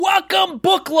Welcome,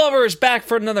 book lovers, back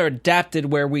for another Adapted,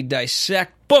 where we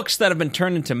dissect books that have been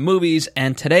turned into movies.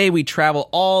 And today we travel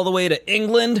all the way to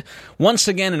England, once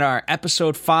again in our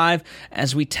episode 5,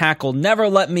 as we tackle Never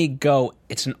Let Me Go.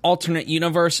 It's an alternate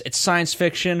universe, it's science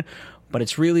fiction, but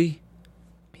it's really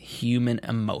human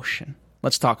emotion.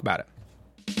 Let's talk about it.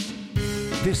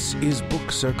 This is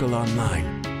Book Circle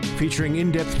Online, featuring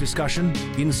in-depth discussion,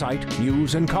 insight,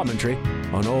 news, and commentary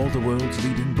on all the world's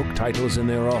leading book titles and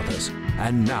their authors.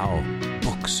 And now,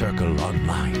 Book Circle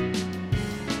Online.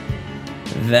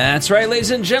 That's right,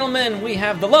 ladies and gentlemen, we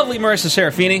have the lovely Marissa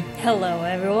Serafini. Hello,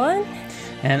 everyone.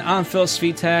 And I'm Phil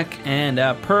Svitek, and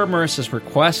per Marissa's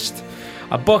request,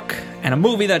 a book and a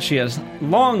movie that she has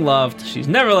long loved, she's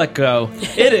never let go.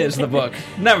 It is the book,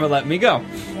 Never Let Me Go.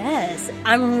 Yes,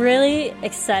 I'm really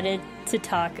excited to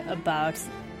talk about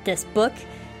this book,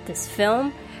 this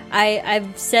film.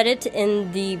 I've said it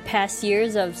in the past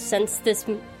years since this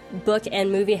book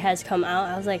and movie has come out.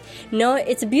 I was like, no,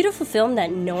 it's a beautiful film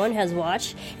that no one has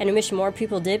watched, and I wish more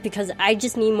people did, because I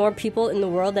just need more people in the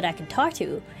world that I can talk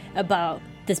to about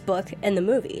this book and the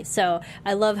movie. So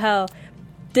I love how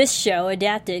this show,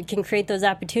 Adapted, can create those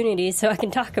opportunities so I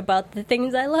can talk about the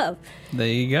things I love. There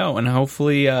you go. And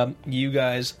hopefully you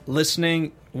guys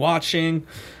listening, watching,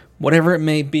 whatever it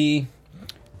may be,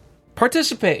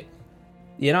 participate.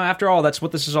 You know, after all, that's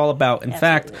what this is all about. In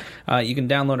fact, you can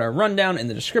download our rundown in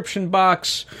the description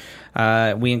box.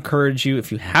 We encourage you,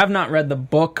 if you have not read the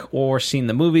book or seen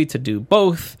the movie, to do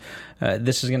both.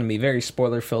 This is going to be very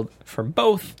spoiler-filled for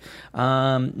both.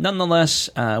 Nonetheless,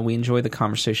 we enjoy the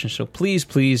conversation, so please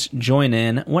join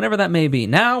in, whenever that may be,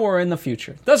 now or in the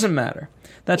future. Doesn't matter.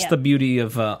 That's the beauty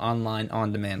of online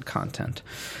on-demand content.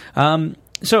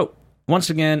 So,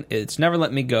 once again, it's Never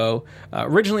Let Me Go,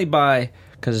 originally by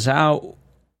Kazuo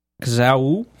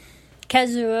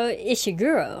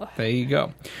Ishiguro. There you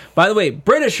go. By the way,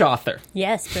 British author.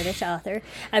 Yes, British author.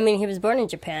 I mean, he was born in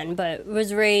Japan, but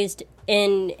was raised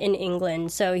in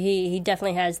England, so he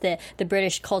definitely has the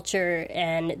British culture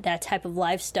and that type of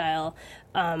lifestyle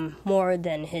more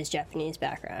than his Japanese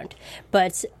background.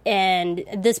 And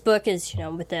this book is,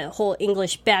 with the whole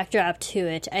English backdrop to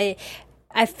it.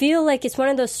 I feel like it's one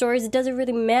of those stories, it doesn't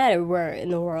really matter where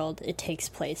in the world it takes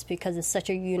place, because it's such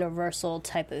a universal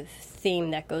type of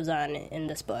theme that goes on in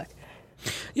this book.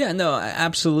 Yeah, no,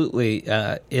 absolutely.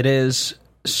 It is,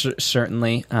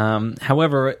 certainly.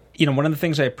 However, one of the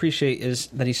things I appreciate is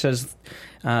that he says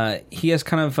he has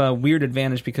kind of a weird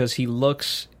advantage, because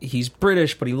he's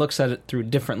British, but he looks at it through a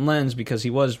different lens, because he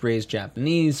was raised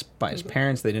Japanese by his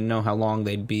parents. They didn't know how long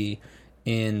they'd be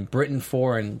in Britain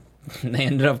for, and they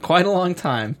ended up quite a long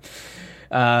time,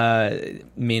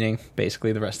 meaning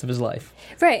basically the rest of his life.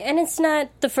 Right, and it's not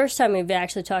the first time we've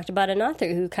actually talked about an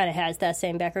author who kind of has that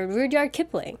same background. Rudyard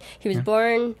Kipling. He was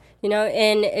born, in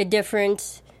a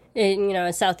different,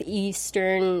 a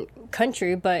southeastern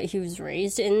country, but he was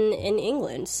raised in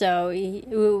England. So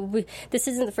this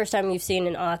isn't the first time we've seen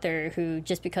an author who,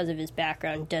 just because of his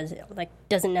background,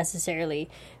 doesn't necessarily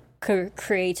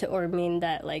create or mean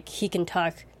that he can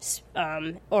talk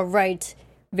or write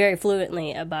very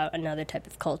fluently about another type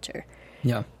of culture.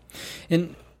 Yeah.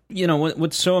 And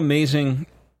what's so amazing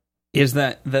is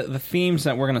that the themes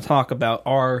that we're going to talk about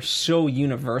are so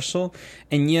universal,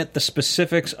 and yet the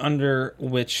specifics under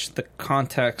which the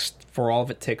context for all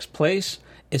of it takes place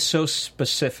is so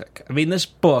specific. I mean, this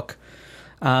book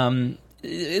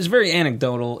it's very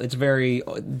anecdotal. It's very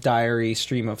diary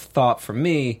stream of thought for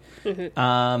me.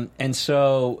 Mm-hmm. And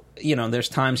so, there's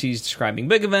times he's describing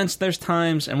big events. There's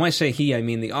times, and when I say he, I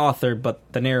mean the author, but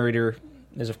the narrator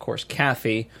is, of course,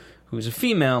 Kathy, who's a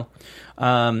female.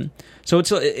 So it's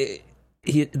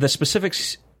the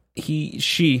specifics.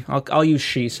 She. I'll use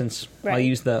she, since I'll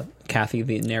use the Kathy,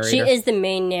 the narrator. She is the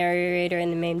main narrator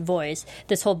and the main voice.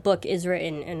 This whole book is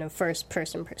written in a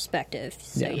first-person perspective,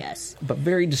 so yes. But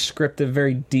very descriptive,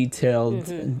 very detailed,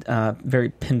 very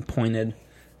pinpointed,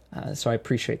 so I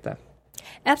appreciate that.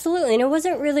 Absolutely, and it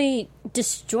wasn't really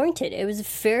disjointed. It was a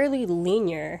fairly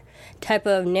linear type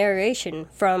of narration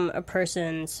from a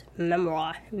person's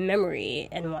memory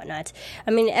and whatnot.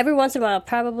 I mean, every once in a while,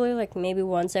 probably maybe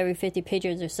once every 50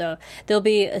 pages or so, there'll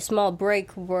be a small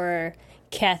break where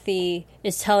Kathy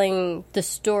is telling the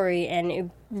story, and it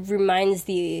reminds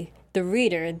the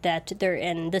reader that they're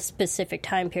in this specific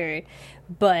time period,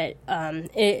 but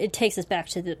it takes us back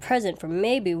to the present for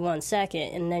maybe 1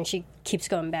 second, and then she keeps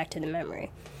going back to the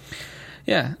memory.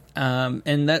 Yeah,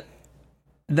 and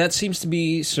that seems to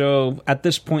be, so at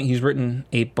this point he's written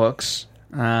 8 books,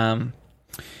 and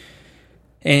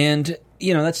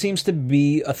that seems to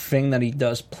be a thing that he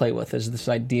does play with, is this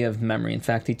idea of memory. In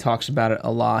fact, he talks about it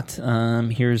a lot.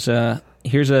 Here's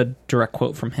here's a direct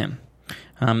quote from him.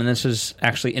 And this is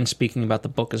actually in speaking about the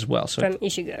book as well. So from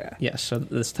Ishiguro. Yes, so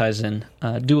this ties in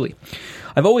duly.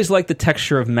 I've always liked the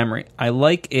texture of memory. I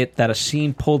like it that a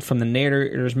scene pulled from the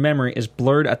narrator's memory is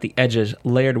blurred at the edges,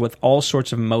 layered with all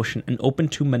sorts of emotion, and open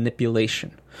to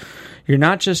manipulation. You're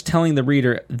not just telling the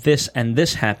reader this and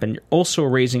this happened, you're also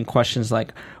raising questions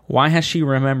like, why has she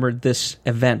remembered this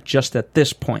event just at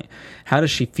this point? How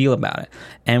does she feel about it?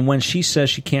 And when she says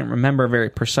she can't remember very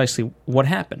precisely what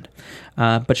happened,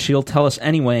 but she'll tell us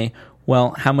anyway,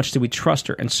 well, how much do we trust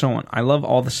her, and so on. I love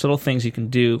all the subtle things you can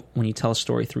do when you tell a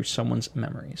story through someone's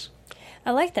memories.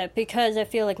 I like that because I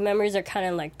feel like memories are kind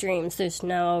of like dreams. There's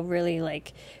no really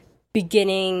like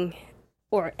beginning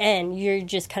or end. You're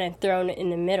just kind of thrown in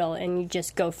the middle and you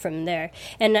just go from there.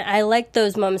 And I like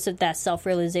those moments of that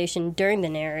self-realization during the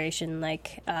narration,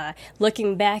 like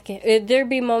looking back. There'd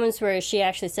be moments where she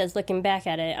actually says, looking back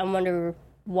at it, I wonder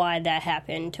why that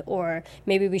happened, or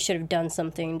maybe we should have done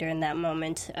something during that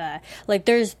moment. Like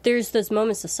there's those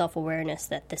moments of self-awareness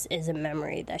that this is a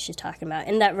memory that she's talking about,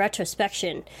 and that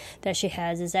retrospection that she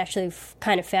has is actually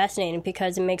kind of fascinating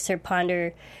because it makes her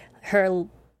ponder her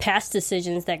past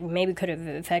decisions that maybe could have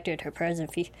affected her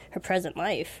present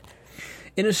life.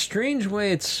 In a strange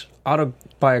way, it's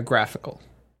autobiographical.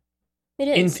 It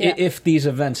is, yeah. If these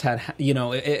events had,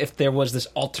 if there was this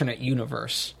alternate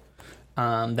universe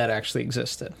that actually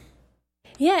existed.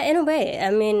 Yeah, in a way.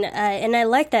 I mean, and I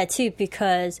like that too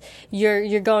because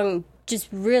you're going just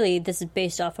really. This is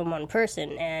based off of one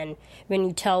person, and when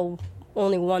you tell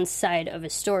only one side of a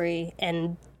story,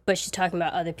 but she's talking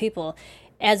about other people.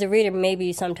 As a reader,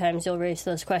 maybe sometimes you'll raise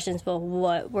those questions, well,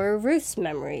 what were Ruth's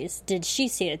memories? Did she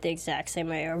see it the exact same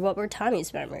way? Or what were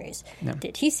Tommy's memories? Yeah.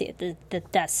 Did he see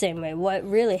it that same way? What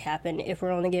really happened if we're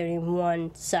only getting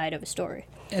one side of a story?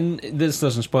 And this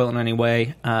doesn't spoil in any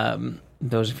way.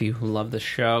 Those of you who love this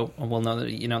show will know that,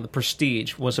 The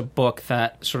Prestige was a book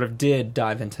that sort of did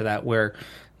dive into that, where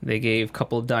they gave a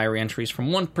couple of diary entries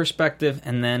from one perspective,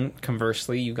 and then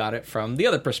conversely, you got it from the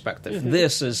other perspective. Mm-hmm.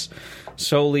 This is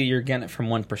solely you're getting it from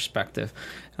one perspective.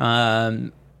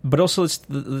 But also,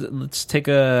 let's take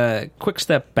a quick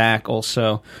step back.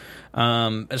 Also,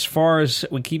 as far as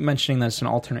we keep mentioning that it's an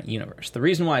alternate universe, the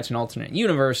reason why it's an alternate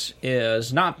universe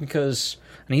is not because,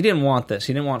 and he didn't want this.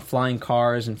 He didn't want flying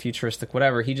cars and futuristic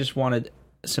whatever. He just wanted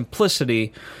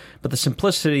simplicity. But the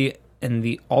simplicity in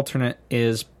the alternate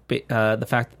is the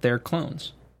fact that they're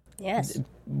clones. Yes.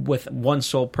 With one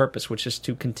sole purpose, which is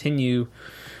to continue,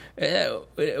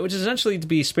 which is essentially to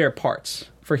be spare parts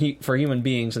for human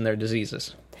beings and their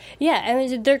diseases. Yeah, I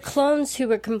mean, they're clones who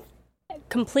were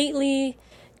completely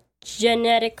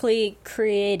genetically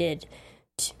created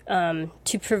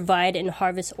to provide and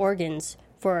harvest organs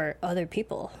for other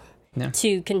people,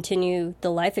 to continue the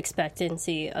life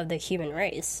expectancy of the human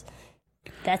race.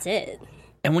 That's it.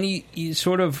 And when you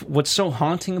sort of, what's so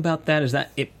haunting about that is that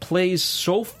it plays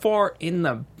so far in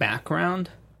the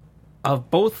background of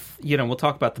both, we'll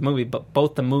talk about the movie, but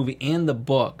both the movie and the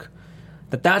book,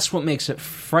 that's what makes it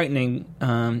frightening,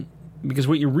 because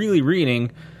what you're really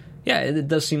reading, it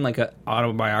does seem like an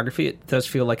autobiography. It does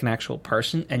feel like an actual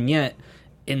person, and yet,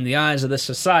 in the eyes of this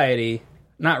society,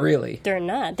 not really. They're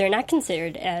not. They're not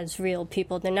considered as real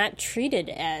people. They're not treated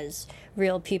as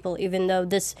real people, even though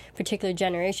this particular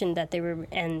generation that they were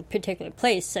in particular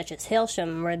place, such as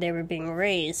Hailsham, where they were being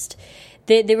raised,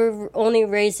 they were only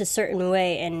raised a certain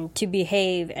way and to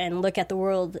behave and look at the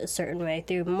world a certain way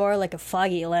through more like a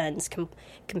foggy lens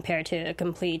compared to a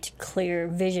complete clear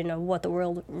vision of what the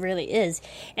world really is.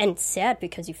 And it's sad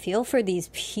because you feel for these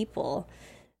people.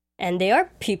 And they are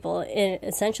people,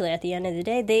 essentially, at the end of the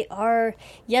day. They are,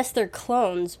 yes, they're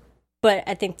clones, but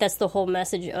I think that's the whole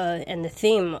message and the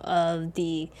theme of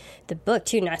the book,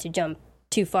 too, not to jump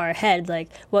too far ahead. Like,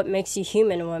 what makes you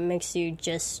human and what makes you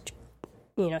just,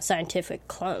 scientific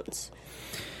clones.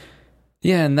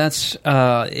 Yeah, and that's,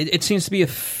 it seems to be a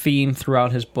theme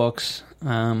throughout his books.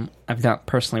 I've not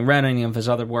personally read any of his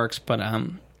other works, but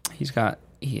he's got...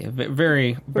 very,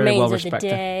 very Remains well respected. Of the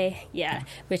Day, yeah,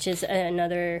 which is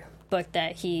another book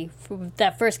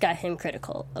that first got him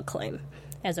critical acclaim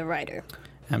as a writer.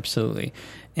 Absolutely.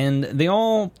 And they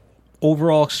all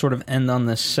overall sort of end on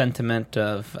this sentiment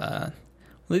of, I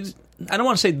don't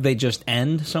want to say they just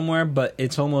end somewhere, but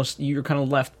it's almost, you're kind of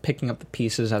left picking up the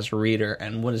pieces as a reader,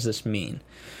 and what does this mean?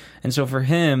 And so for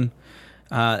him,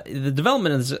 the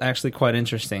development is actually quite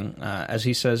interesting. As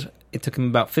he says, it took him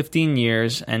about 15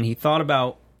 years, and he thought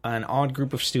about an odd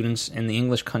group of students in the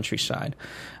English countryside.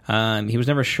 He was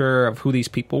never sure of who these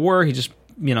people were. He just,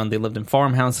 they lived in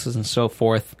farmhouses and so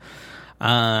forth.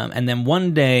 And then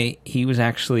one day, he was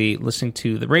actually listening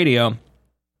to the radio,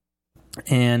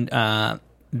 and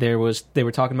they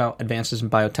were talking about advances in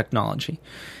biotechnology,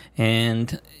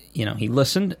 and he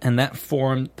listened, and that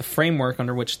formed the framework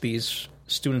under which these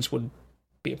students would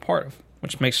be a part of,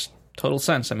 which makes total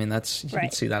sense. I mean, you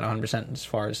can see that 100% as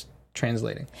far as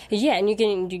translating. Yeah, and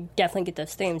you definitely get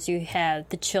those themes. You have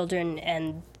the children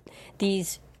and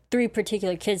these 3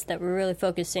 particular kids that were really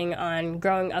focusing on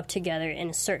growing up together in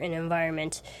a certain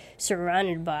environment,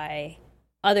 surrounded by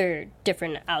other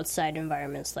different outside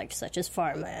environments, such as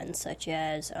farmland, such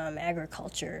as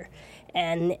agriculture,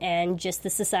 and just the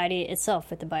society itself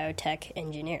with the biotech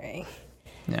engineering.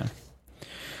 Yeah.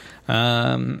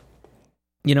 One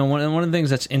of the things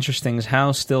that's interesting is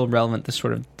how still relevant this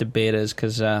sort of debate is,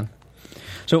 because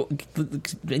so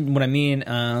what I mean,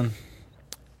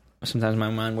 sometimes my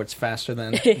mind works faster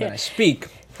than I speak.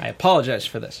 I apologize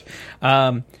for this.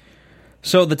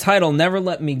 So the title, Never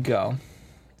Let Me Go,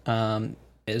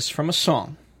 is from a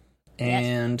song.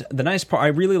 And the nice part, I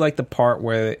really like the part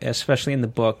where, especially in the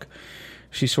book,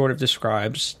 she sort of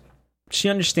describes, she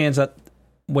understands that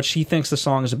what she thinks the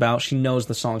song is about, she knows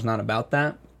the song's not about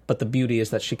that, but the beauty is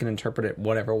that she can interpret it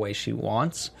whatever way she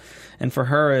wants. And for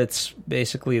her, it's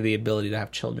basically the ability to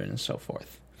have children and so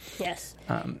forth. Yes.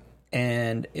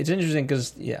 And it's interesting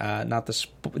because,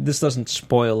 this doesn't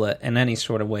spoil it in any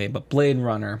sort of way, but Blade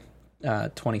Runner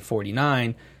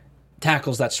 2049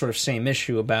 tackles that sort of same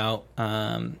issue about,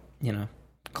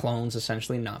 clones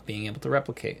essentially not being able to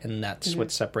replicate. And that's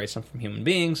what separates them from human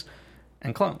beings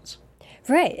and clones.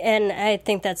 Right, and I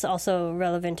think that's also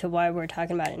relevant to why we're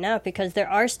talking about it now, because there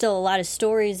are still a lot of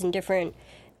stories and different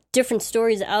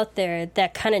stories out there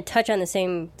that kind of touch on the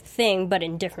same thing, but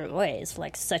in different ways,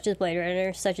 such as Blade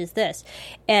Runner, such as this.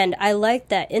 And I like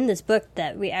that in this book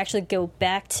that we actually go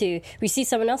back to, we see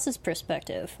someone else's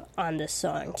perspective on this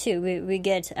song, too. We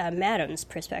get Madam's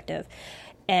perspective.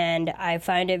 And I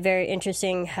find it very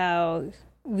interesting how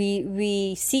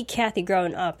we see Kathy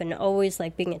growing up and always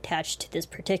being attached to this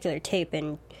particular tape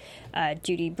and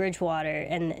Judy Bridgewater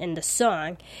and the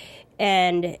song,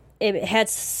 and it had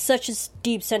such a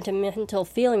deep sentimental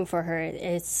feeling for her.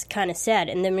 It's kind of sad.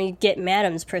 And then we get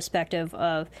Madam's perspective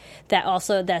of that,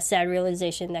 also that sad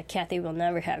realization that Kathy will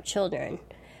never have children,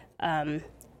 and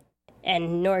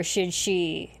nor should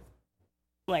she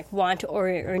want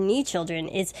or need children.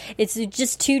 It's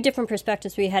just 2 different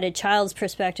perspectives. We had a child's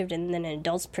perspective and then an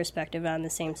adult's perspective on the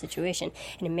same situation,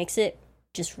 and it makes it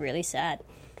just really sad.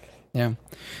 Yeah,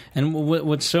 and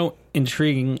what's so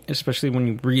intriguing, especially when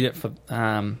you read it,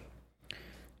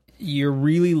 you're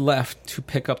really left to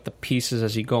pick up the pieces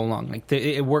as you go along.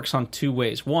 It works on 2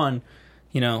 ways. One,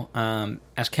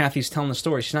 as Kathy's telling the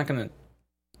story,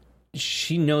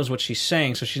 she knows what she's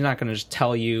saying, so she's not going to just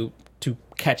tell you to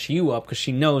catch you up because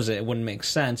she knows it wouldn't make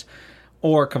sense.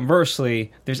 Or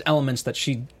conversely, there's elements that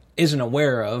she isn't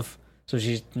aware of, so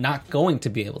she's not going to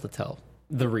be able to tell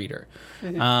the reader.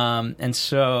 Mm-hmm. And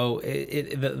so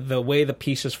the way the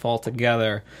pieces fall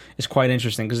together is quite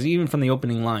interesting, because even from the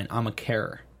opening line, I'm a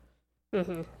carer.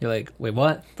 Mm-hmm. You're like, wait,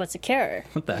 what? What's a carer?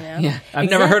 What the? Yeah, I've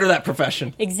never heard of that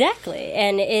profession. Exactly,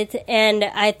 and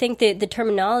I think that the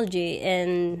terminology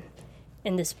in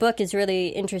this book is really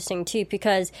interesting too,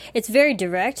 because it's very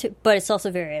direct, but it's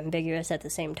also very ambiguous at the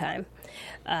same time.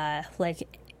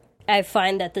 I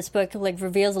find that this book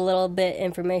reveals a little bit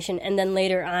information, and then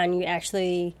later on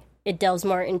it delves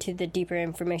more into the deeper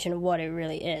information of what it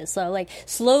really is. So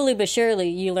slowly but surely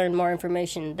you learn more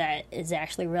information that is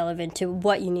actually relevant to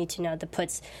what you need to know, that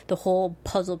puts the whole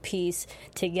puzzle piece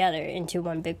together into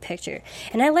one big picture.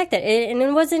 And I like that. And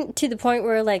it wasn't to the point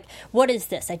where what is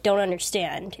this? I don't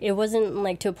understand. It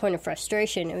wasn't to a point of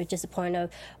frustration. It was just a point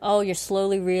of, you're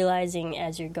slowly realizing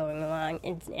as you're going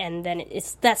along. And then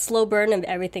it's that slow burn of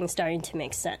everything starting to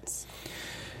make sense.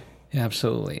 Yeah,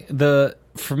 absolutely.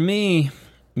 For me,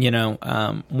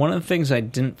 one of the things I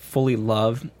didn't fully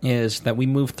love is that we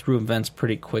moved through events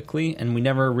pretty quickly, and we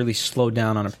never really slowed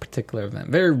down on a particular event.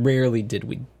 Very rarely did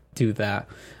we do that,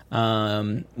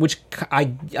 which I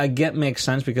get makes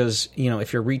sense, because,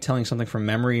 if you're retelling something from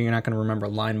memory, you're not going to remember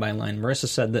line by line. Marissa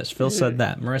said this, Phil said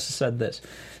that, Marissa said this.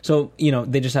 So,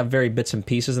 they just have very bits and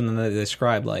pieces, and then they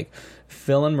describe,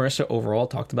 Phil and Marissa overall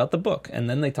talked about the book, and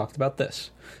then they talked about this.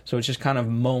 So it's just kind of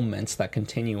moments that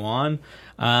continue on,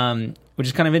 which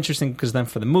is kind of interesting, because then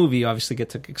for the movie, you obviously get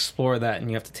to explore that, and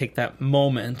you have to take that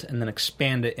moment and then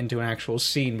expand it into an actual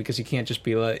scene, because you can't just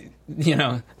be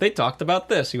they talked about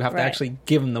this. You have to actually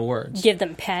give them the words. Give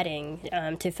them padding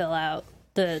to fill out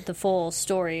the full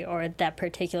story or that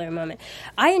particular moment.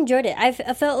 I enjoyed it. I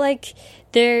felt like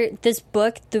this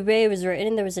book, the way it was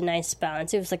written, there was a nice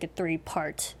balance. It was like a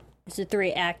 3-part It's a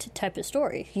 3-act type of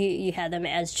story. You had them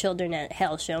as children at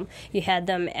Hailsham, you had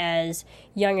them as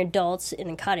young adults in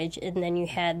a cottage, and then you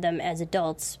had them as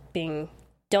adults being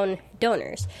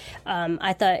donors.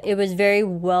 I thought it was very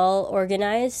well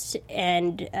organized,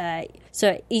 and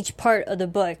so each part of the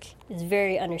book is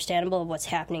very understandable of what's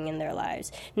happening in their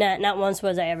lives. Not once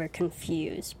was I ever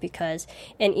confused, because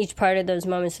in each part of those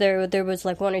moments there was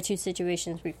like 1 or 2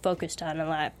 situations we focused on a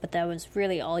lot, but that was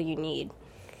really all you need.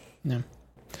 Yeah.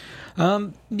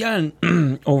 And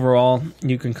overall,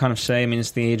 you can kind of say, I mean,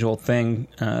 it's the age-old thing,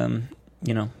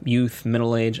 youth,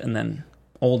 middle age, and then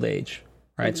old age,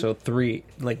 right? Mm-hmm. So 3,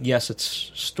 like, yes,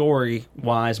 it's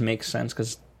story-wise makes sense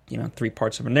because, 3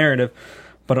 parts of a narrative,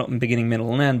 but beginning,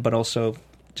 middle, and end, but also,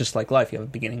 just like life, you have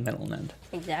a beginning, middle, and end.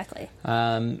 Exactly.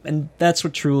 And that's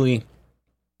what truly,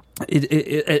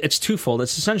 it's twofold.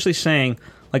 It's essentially saying,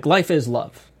 like, life is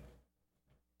love,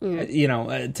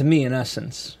 to me, in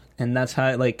essence. And that's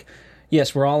how, like,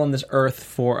 yes, we're all on this earth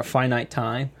for a finite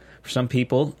time. For some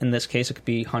people, in this case, it could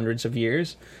be hundreds of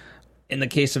years. In the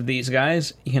case of these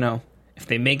guys, if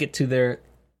they make it to their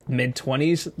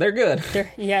mid-20s, they're good.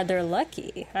 They're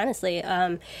lucky, honestly.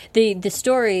 The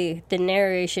story, the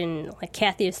narration, like,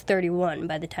 Kathy is 31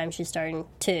 by the time she's starting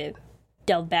to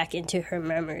delve back into her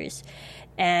memories.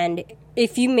 And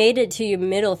if you made it to your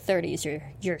middle 30s,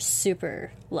 you're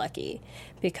super lucky,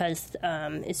 because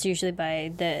it's usually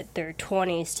by their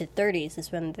 20s to 30s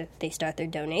is when they start their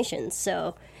donations.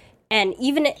 So, and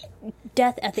even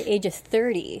death at the age of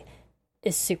 30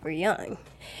 is super young.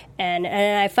 And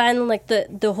I find, like,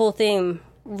 the whole thing,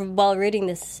 while reading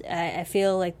this, I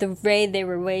feel like the way they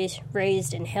were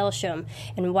raised in Hailsham,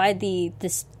 and why the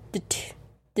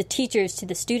teachers to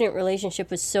the student relationship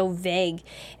was so vague,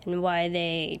 and why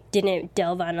they didn't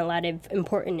delve on a lot of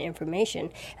important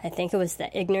information. I think it was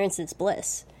that ignorance is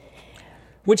bliss.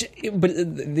 But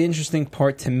the interesting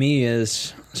part to me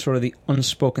is sort of the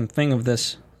unspoken thing of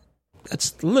this.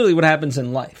 That's literally what happens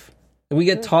in life. We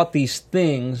get taught these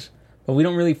things, but we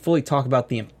don't really fully talk about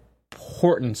the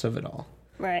importance of it all.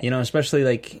 Right. Especially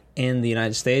like in the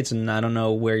United States, and I don't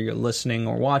know where you're listening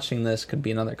or watching this, could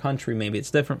be another country, maybe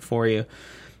it's different for you.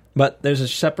 But there's a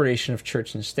separation of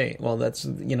church and state. Well, that's,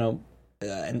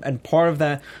 and part of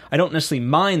that, I don't necessarily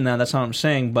mind that, that's not what I'm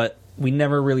saying, but we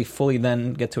never really fully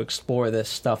then get to explore this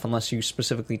stuff unless you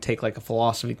specifically take like a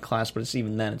philosophy class, but it's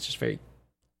even then, it's just very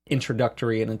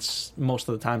introductory, and it's most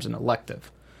of the times an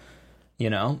elective,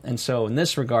 And so in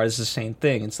this regard, it's the same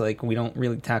thing. It's like we don't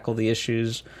really tackle the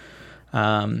issues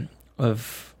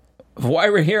of why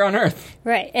we're here on Earth.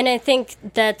 Right, and I think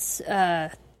that's...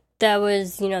 that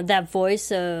was, that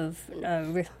voice of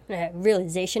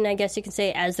realization, I guess you can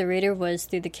say, as the reader, was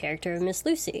through the character of Miss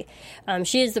Lucy.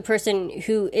 She is the person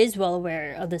who is well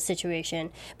aware of the situation,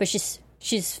 but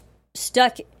she's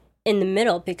stuck in the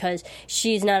middle because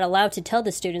she's not allowed to tell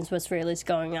the students what's really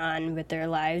going on with their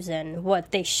lives and what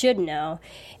they should know,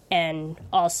 and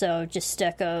also just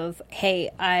stuck of, hey,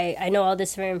 I know all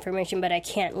this information, but I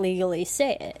can't legally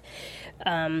say it.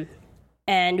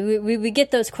 And we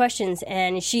get those questions,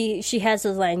 and she has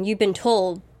this line, "You've been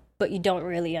told, but you don't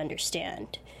really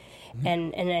understand."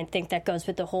 Mm-hmm. And I think that goes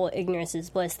with the whole ignorance is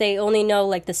bliss. They only know,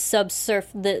 like, the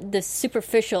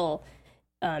superficial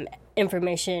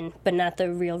information, but not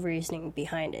the real reasoning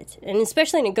behind it. And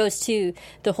especially when it goes to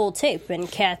the whole tape, when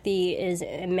Kathy is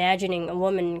imagining a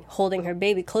woman holding her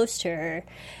baby close to her,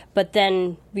 but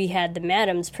then we had the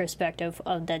madam's perspective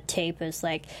of the tape as,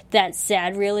 like, that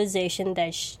sad realization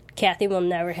that Kathy will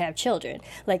never have children.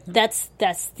 Like, that's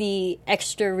the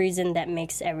extra reason that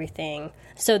makes everything.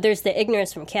 So there's the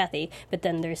ignorance from Kathy, but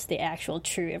then there's the actual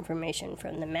true information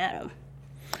from the madam.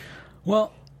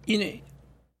 Well,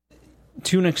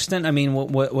 to an extent, I mean,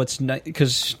 what's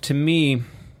because to me,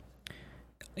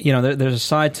 there's a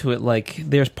side to it. Like,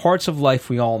 there's parts of life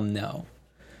we all know,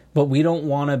 but we don't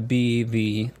want to be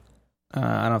the I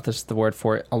don't know if this is the word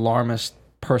for it, alarmist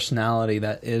personality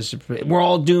that is, we're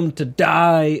all doomed to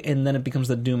die, and then it becomes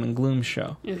the doom and gloom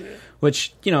show. Mm-hmm.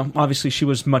 Which, obviously she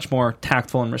was much more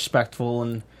tactful and respectful,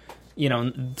 and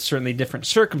certainly different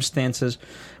circumstances,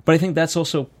 but I think that's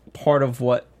also part of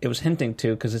what it was hinting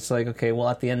to, because it's like, okay, well,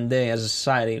 at the end of the day, as a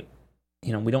society,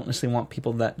 we don't necessarily want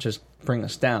people that just bring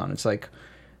us down. It's like,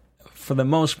 for the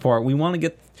most part,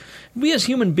 we as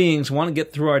human beings want to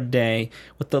get through our day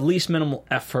with the least minimal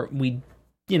effort we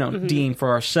mm-hmm. deem for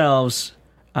ourselves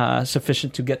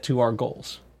sufficient to get to our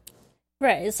goals.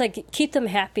 Right. It's like, keep them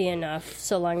happy enough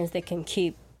so long as they can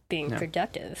keep being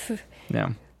productive.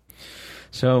 Yeah.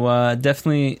 So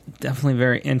definitely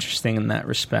very interesting in that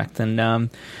respect. And,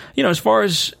 as far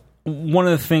as one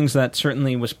of the things that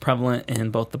certainly was prevalent in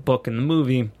both the book and the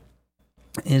movie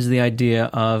is the idea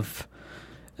of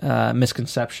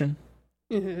misconception,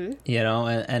 Mm-hmm. you know,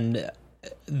 and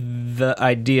the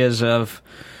ideas of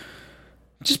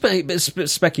just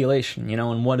speculation, you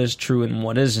know, and what is true and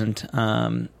what isn't.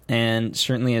 And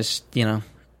certainly as, you know,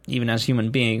 even as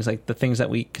human beings, like the things that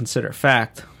we consider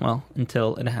fact, well,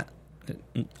 until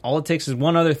all it takes is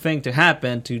one other thing to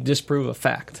happen to disprove a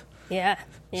fact. Yeah.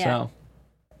 So,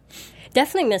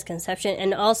 definitely misconception,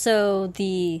 and also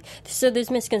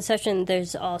there's misconception.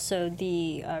 There's also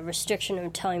the restriction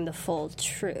of telling the full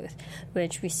truth,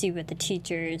 which we see with the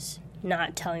teachers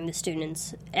not telling the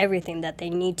students everything that they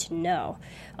need to know,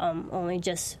 only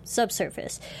just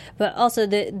subsurface. But also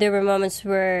there were moments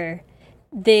where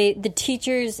the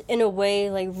teachers, in a way,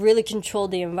 like really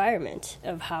controlled the environment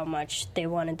of how much they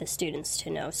wanted the students to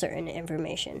know certain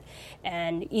information,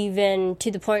 and even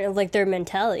to the point of like their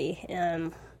mentality.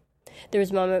 There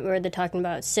was a moment where they're talking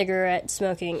about cigarette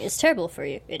smoking is terrible for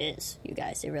you. It is, you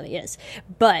guys, it really is.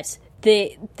 But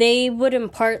they would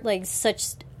impart like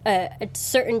such a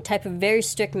certain type of very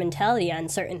strict mentality on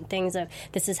certain things of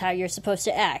this is how you're supposed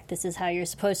to act, this is how you're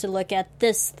supposed to look at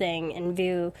this thing and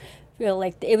view. You know,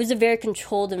 like it was a very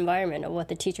controlled environment of what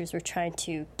the teachers were trying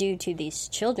to do to these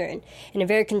children in a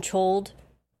very controlled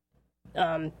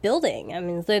building. I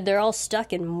mean, they're all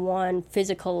stuck in one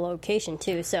physical location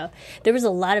too, so there was a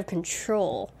lot of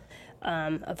control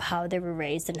of how they were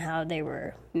raised and how they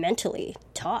were mentally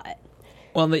taught.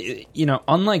 well, you know,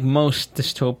 unlike most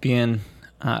dystopian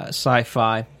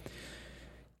sci-fi,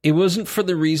 it wasn't for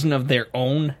the reason of their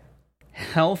own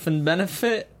health and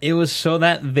benefit. It was so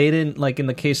that they didn't, like in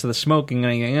the case of the smoking or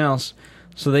anything else,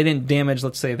 so they didn't damage,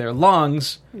 let's say, their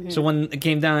lungs. Mm-hmm. So when it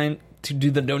came down to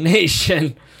do the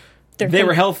donation, they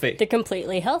were healthy. They're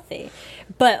completely healthy.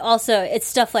 But also, it's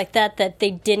stuff like that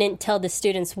they didn't tell the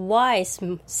students why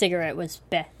cigarette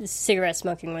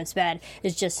smoking was bad.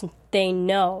 It's just they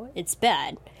know it's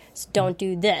bad. So don't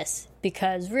do this.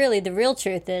 Because really, the real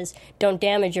truth is, don't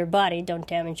damage your body, don't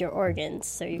damage your organs,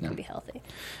 so you can be healthy.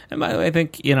 And by the way, I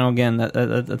think, you know, again,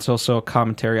 that's also a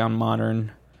commentary on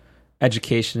modern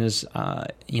education is,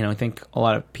 you know, I think a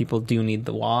lot of people do need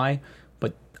the why,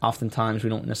 but oftentimes we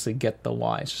don't necessarily get the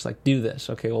why. It's just like, do this.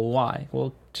 Okay, well, why?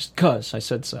 Well, just 'cause I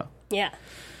said so. Yeah.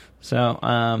 So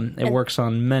it works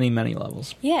on many, many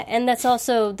levels. Yeah, and that's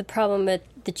also the problem with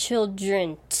the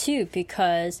children, too,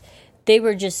 because they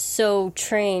were just so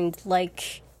trained,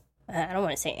 like, I don't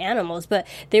want to say animals, but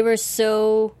they were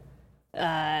so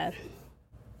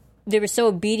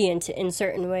obedient in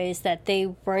certain ways that they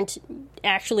weren't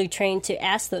actually trained to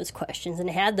ask those questions and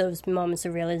had those moments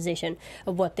of realization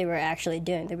of what they were actually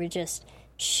doing. They were just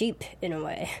sheep in a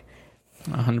way.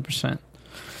 100%.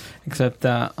 Except,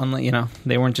 unlike, you know,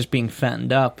 they weren't just being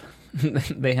fattened up.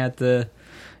 They had to,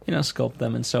 you know, sculpt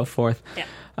them and so forth. Yeah.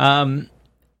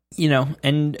 You know,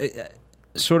 and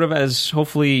sort of as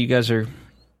hopefully you guys are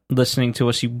listening to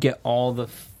us, you get all the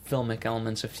filmic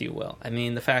elements, if you will. I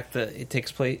mean, the fact that it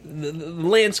takes place, the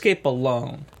landscape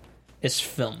alone is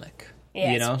filmic.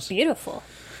 Yeah, you know? It's beautiful.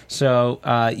 So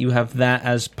you have that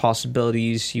as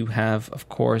possibilities. You have, of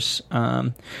course,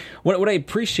 what I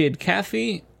appreciate,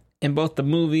 Kathy, in both the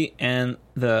movie and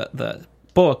the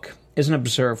book, is an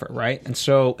observer, right? And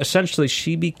so essentially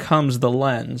she becomes the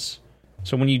lens.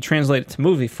 So when you translate it to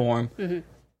movie form,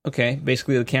 okay,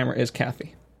 basically the camera is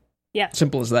Kathy. Yeah.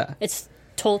 Simple as that. It's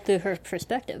told through her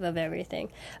perspective of everything.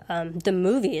 The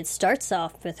movie, it starts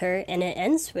off with her and it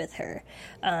ends with her.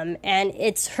 And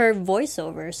it's her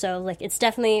voiceover. So, like, it's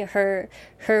definitely her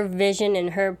vision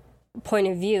and her point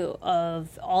of view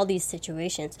of all these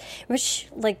situations, which,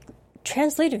 like,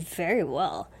 translated very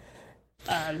well.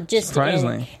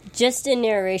 Surprisingly. Just in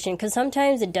narration, because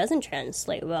sometimes it doesn't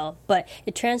translate well, but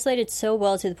it translated so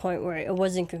well to the point where it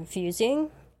wasn't confusing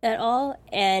at all,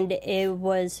 and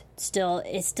it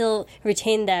still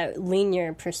retained that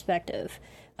linear perspective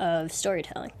of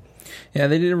storytelling. Yeah,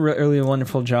 they did a really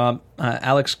wonderful job.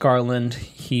 Alex Garland,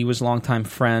 he was a longtime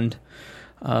friend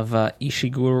of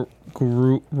Ishiguro.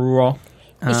 Ishiguro.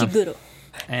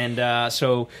 And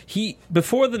so he,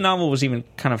 before the novel was even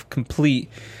kind of complete,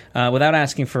 without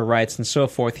asking for rights and so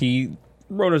forth, he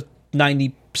wrote a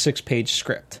 96-page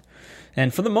script.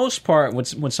 And for the most part,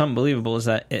 what's unbelievable is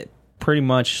that it pretty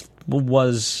much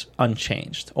was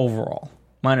unchanged overall.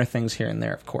 Minor things here and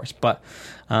there, of course, but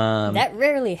that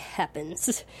rarely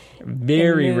happens.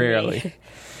 Very rarely.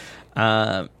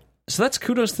 So that's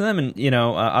kudos to them, and you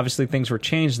know, obviously things were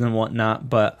changed and whatnot,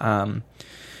 but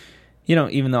you know,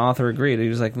 even the author agreed. He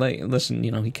was like, "Listen,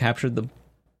 you know, he captured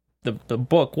the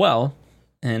book well,"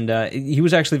 and he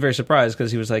was actually very surprised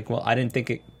because he was like, "Well, I didn't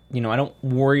think it. You know, I don't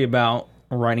worry about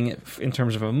writing it in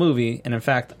terms of a movie. And in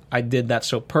fact, I did that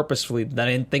so purposefully that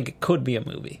I didn't think it could be a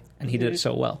movie. And he did it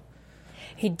so well.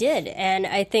 He did, and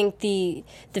I think the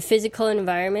physical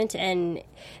environment, and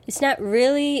it's not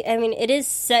really, I mean, it is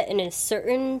set in a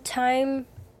certain time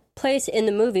place in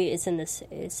the movie. It's in the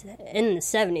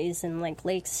 70s and like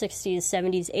late 60s,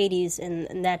 70s, 80s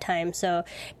in that time. So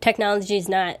technology is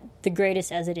not the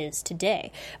greatest as it is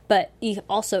today. But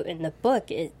also in the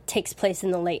book, it takes place in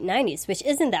the late 90s, which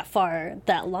isn't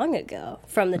that long ago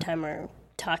from the time we're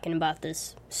talking about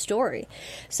this story.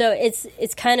 So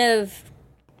it's kind of,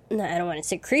 no, I don't want to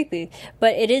say creepy,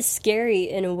 but it is scary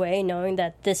in a way knowing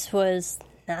that this was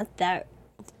not that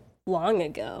long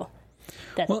ago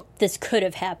that this could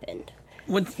have happened.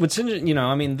 What's interesting,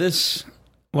 I mean, this,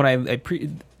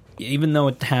 even though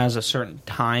it has a certain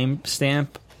time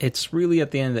stamp, it's really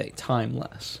at the end of the day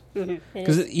timeless.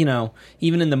 Because,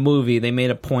 even in the movie, they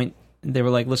made a point, they were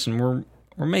like, listen,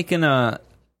 we're making a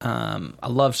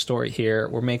love story here,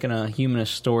 we're making a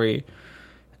humanist story.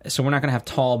 So we're not going to have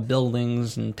tall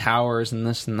buildings and towers and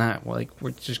this and that.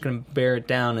 We're just going to bear it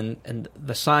down, and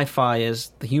the sci-fi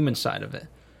is the human side of it,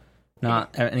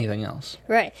 not anything else.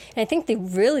 Right. And I think the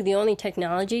only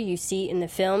technology you see in the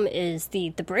film is the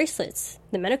bracelets,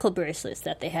 the medical bracelets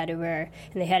that they had to wear,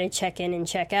 and they had to check in and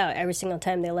check out every single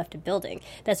time they left a building.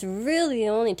 That's really the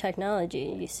only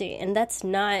technology you see, and that's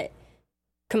not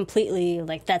completely,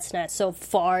 that's not so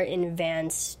far in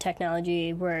advanced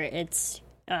technology where it's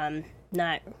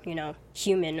not,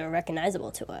 human or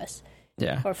recognizable to us.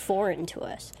 Yeah. Or foreign to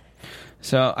us.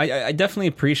 So I definitely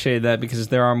appreciate that, because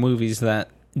there are movies that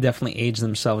definitely age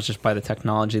themselves just by the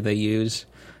technology they use.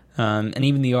 And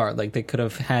even the art. Like, they could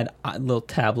have had little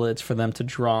tablets for them to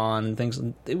draw on and things.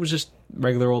 It was just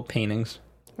regular old paintings.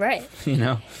 Right.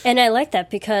 And I like that,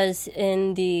 because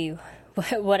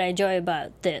what I enjoy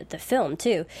about the film,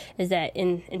 too, is that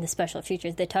in the special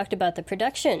features, they talked about the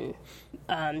production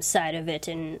side of it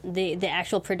and the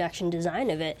actual production design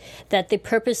of it, that they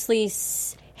purposely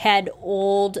had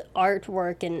old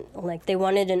artwork, and they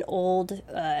wanted an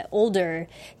older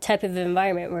type of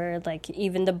environment where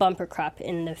even the bumper crop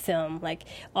in the film,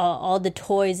 all the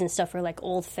toys and stuff were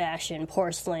old-fashioned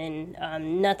porcelain,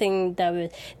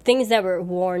 things that were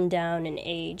worn down and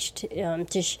aged,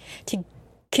 to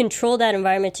control that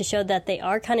environment, to show that they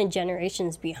are kind of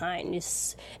generations behind.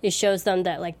 It shows them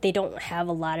that they don't have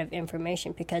a lot of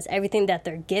information, because everything that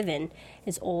they're given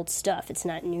is old stuff. It's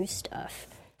not new stuff.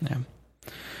 Yeah.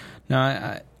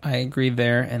 No, I agree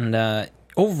there. And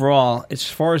overall, as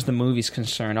far as the movie's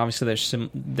concerned, obviously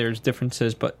there's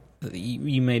differences, but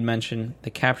you made mention they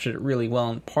captured it really well.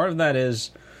 And part of that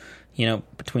is,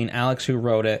 between Alex, who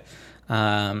wrote it,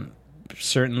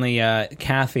 certainly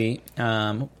Kathy,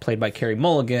 played by Carey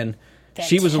Mulligan,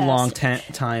 Fantastic. She was a long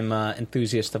time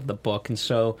enthusiast of the book, and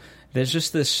so there's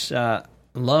just this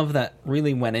love that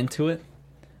really went into it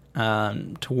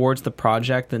towards the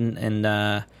project, and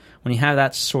when you have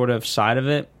that sort of side of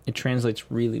it, it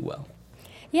translates really well.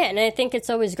 Yeah, and I think it's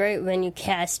always great when you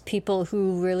cast people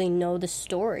who really know the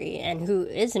story and who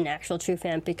is an actual true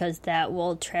fan, because that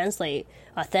will translate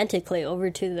authentically over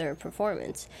to their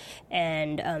performance.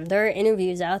 And there are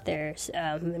interviews out there,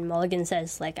 and Mulligan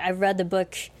says, I've read the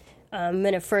book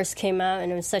when it first came out,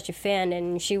 and I was such a fan,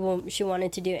 and she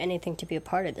wanted to do anything to be a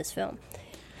part of this film.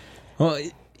 Well,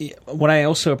 what I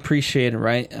also appreciated,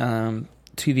 right,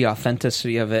 to the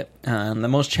authenticity of it, the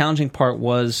most challenging part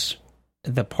was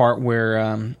the part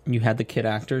where you had the kid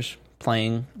actors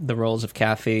playing the roles of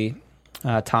Kathy,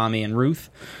 Tommy, and Ruth.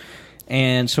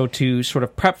 And so to sort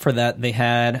of prep for that, they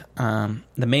had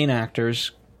the main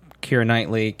actors, Keira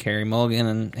Knightley, Carey Mulligan,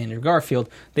 and Andrew Garfield,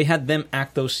 they had them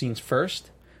act those scenes first.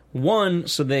 One,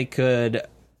 so they could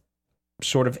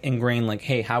sort of ingrain,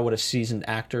 hey, how would a seasoned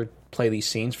actor play these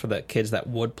scenes for the kids that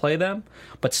would play them?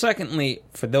 But secondly,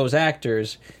 for those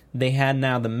actors, they had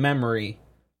now the memory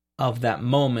of that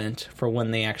moment for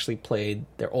when they actually played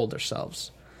their older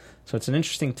selves. So it's an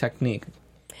interesting technique.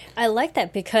 I like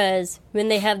that, because when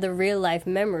they have the real life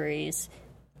memories,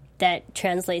 that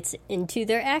translates into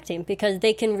their acting, because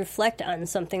they can reflect on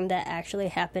something that actually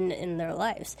happened in their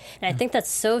lives. And I think that's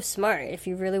so smart if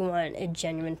you really want a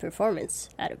genuine performance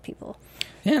out of people.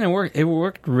 Yeah, and it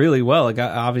worked really well.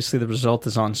 Obviously, the result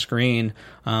is on screen.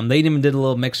 They even did a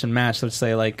little mix and match. Let's say,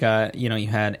 you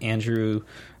had Andrew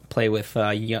play with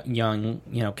young,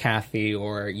 Kathy,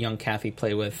 or young Kathy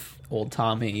play with old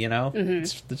Tommy.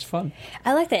 Mm-hmm. It's fun.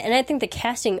 I like that, and I think the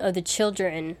casting of the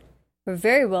children were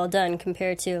very well done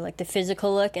compared to the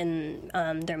physical look and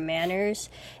their manners.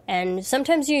 And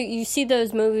sometimes you see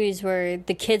those movies where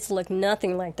the kids look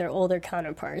nothing like their older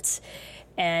counterparts.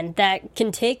 And that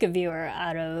can take a viewer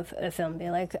out of a film, be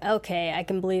like, okay, I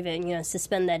can believe it,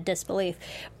 suspend that disbelief.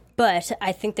 But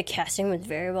I think the casting was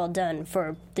very well done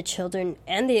for the children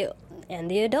and the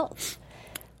adults.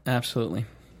 Absolutely.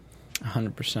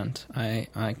 100%.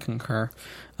 I concur.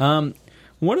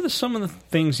 What are some of the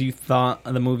things you thought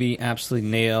the movie absolutely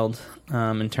nailed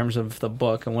in terms of the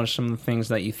book, and what are some of the things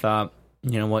that you thought,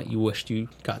 what you wished you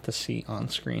got to see on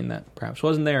screen that perhaps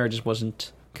wasn't there or just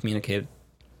wasn't communicated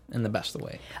in the best of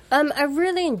way? I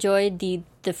really enjoyed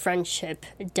the friendship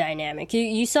dynamic.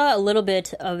 You saw a little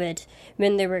bit of it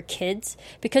when they were kids,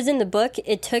 because in the book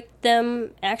it took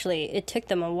them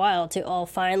a while to all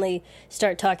finally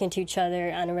start talking to each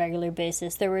other on a regular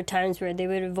basis. There were times where they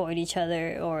would avoid each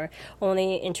other or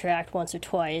only interact once or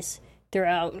twice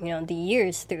throughout the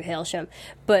years through Hailsham.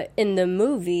 But in the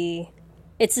movie,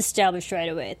 it's established right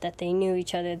away that they knew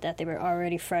each other, that they were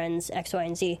already friends, X, Y,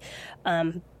 and Z.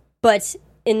 But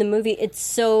in the movie, it's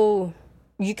so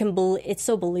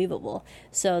believable,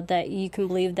 so that you can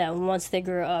believe that once they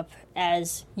grew up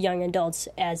as young adults,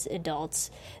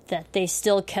 that they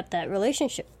still kept that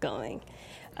relationship going.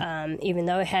 Even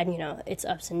though it had, its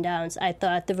ups and downs, I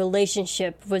thought the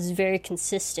relationship was very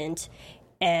consistent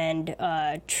and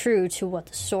true to what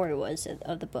the story was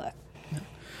of the book.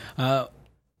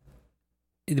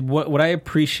 What I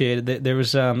appreciated, there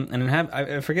was,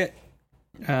 I forget.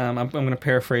 I'm going to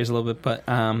paraphrase a little bit, but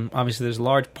obviously there's a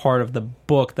large part of the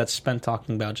book that's spent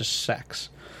talking about just sex.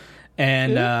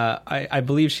 And I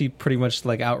believe she pretty much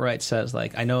outright says,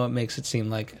 I know it makes it seem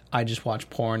like I just watch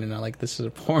porn and this is a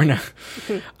porno.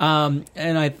 And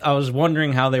I was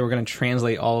wondering how they were going to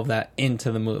translate all of that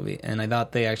into the movie. And I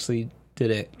thought they actually did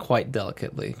it quite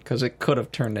delicately, because it could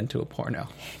have turned into a porno.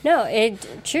 No,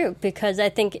 true, because I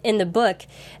think in the book,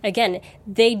 again,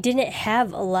 they didn't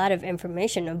have a lot of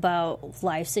information about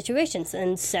life situations,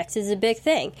 and sex is a big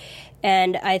thing.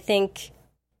 And I think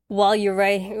while you're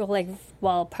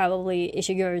while probably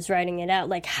Ishiguro is writing it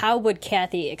out, how would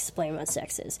Kathy explain what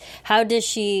sex is? How does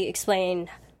she explain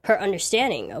her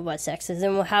understanding of what sex is,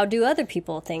 and how do other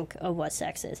people think of what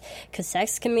sex is? Because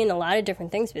sex can mean a lot of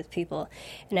different things with people,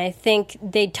 and I think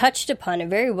they touched upon it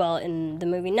very well in the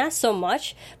movie. Not so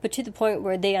much, but to the point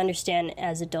where they understand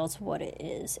as adults what it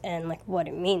is and what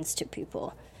it means to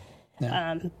people.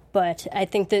 Yeah. But I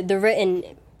think that the written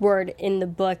word in the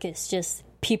book is just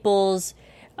people's.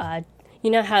 You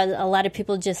know how a lot of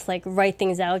people just write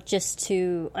things out just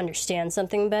to understand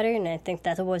something better, and I think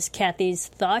that was Kathy's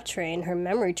thought train, her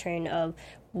memory train of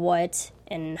what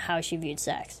and how she viewed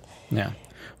sex. Yeah.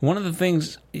 One of the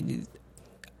things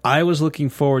I was looking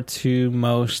forward to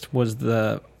most was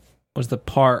the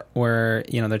part where,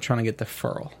 they're trying to get the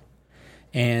furl.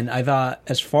 And I thought,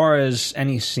 as far as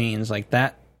any scenes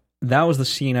that was the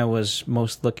scene I was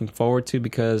most looking forward to,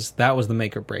 because that was the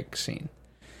make or break scene.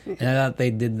 And I thought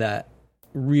they did that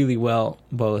really well,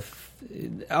 both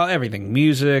everything,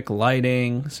 music,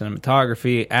 lighting,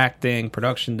 cinematography, acting,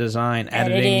 production design,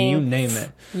 editing, you name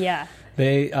it. Yeah.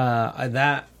 They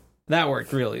that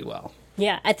worked really well.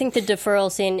 Yeah, I think the deferral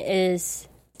scene is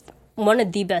one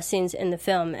of the best scenes in the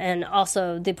film, and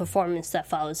also the performance that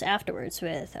follows afterwards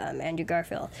with Andrew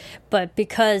Garfield. But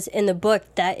because in the book,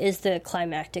 that is the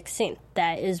climactic scene.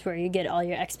 That is where you get all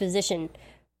your exposition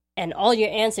and all your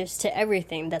answers to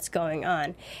everything that's going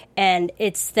on. And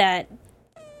it's that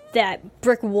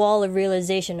brick wall of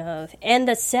realization of, and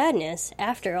the sadness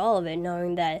after all of it,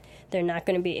 knowing that they're not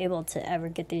going to be able to ever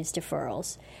get these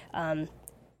deferrals.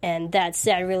 And that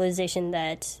sad realization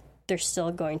that they're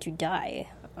still going to die,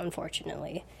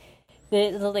 unfortunately.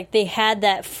 They had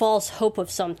that false hope of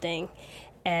something,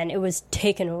 and it was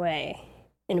taken away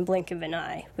in a blink of an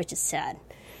eye, which is sad.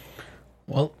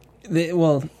 Well,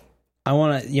 I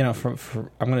want to,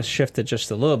 I'm going to shift it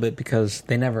just a little bit, because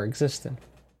they never existed.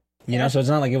 So it's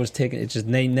not like it was taken, it's just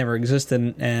they never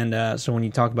existed. And so when you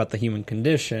talk about the human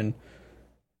condition,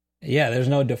 there's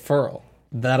no deferral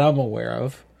that I'm aware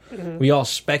of. Mm-hmm. We all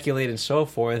speculate and so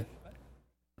forth,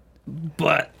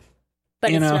 but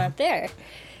it's not there.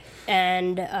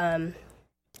 And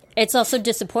it's also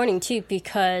disappointing, too,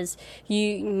 because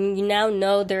you now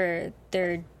know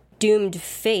their doomed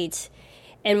fate.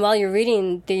 And while you're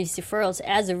reading these deferrals,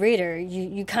 as a reader,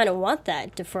 you kind of want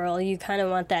that deferral. You kind of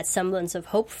want that semblance of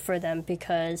hope for them,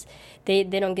 because they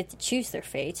don't get to choose their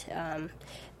fate.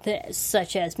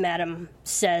 Such as Madam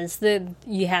says,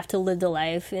 you have to live the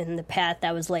life in the path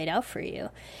that was laid out for you.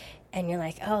 And you're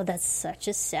like, oh, that's such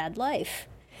a sad life.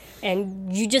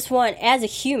 And you just want, as a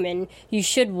human, you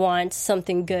should want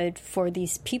something good for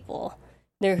these people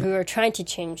who are trying to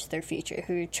change their future,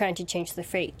 who are trying to change their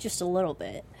fate just a little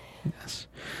bit. Yes.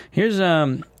 Here's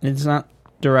it's not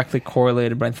directly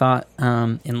correlated, but I thought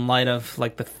in light of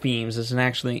like the themes, there's an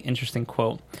actually interesting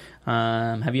quote.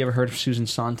 Have you ever heard of Susan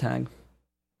Sontag?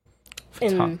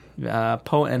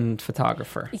 Poet and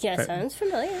photographer. Yeah, sounds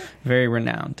familiar. Very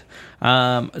renowned.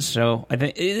 So I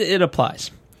think it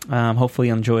applies. Hopefully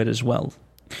you enjoy it as well.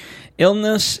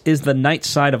 Illness is the night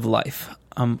side of life.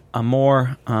 A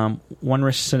more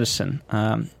wondrous citizen.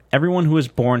 Everyone who is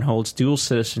born holds dual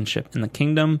citizenship in the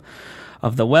kingdom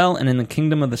of the well and in the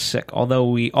kingdom of the sick. Although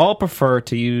we all prefer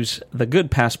to use the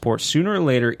good passport, sooner or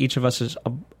later each of us is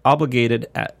obligated,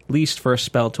 at least for a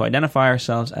spell, to identify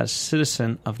ourselves as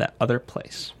citizen of that other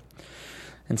place.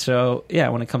 And so, yeah,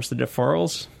 when it comes to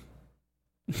deferrals,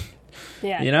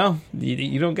 yeah,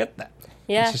 you don't get that.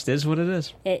 Yeah. It just is what it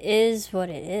is. It is what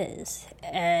it is.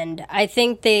 And I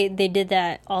think they did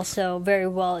that also very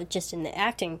well just in the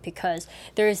acting, because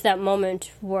there is that moment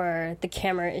where the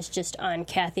camera is just on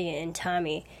Kathy and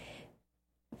Tommy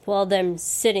while them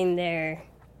sitting there,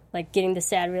 like getting the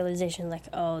sad realization, like,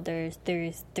 oh, there's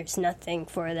nothing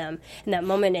for them. And that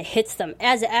moment it hits them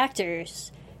as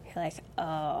actors, you're like,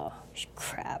 oh,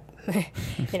 crap.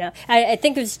 I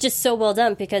think it was just so well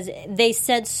done because they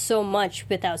said so much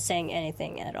without saying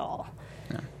anything at all.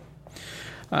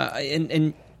 Yeah.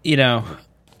 And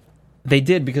they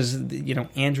did, because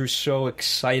Andrew's so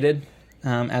excited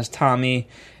as Tommy,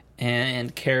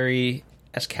 and Carrie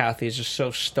as Kathy is just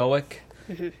so stoic,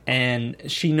 and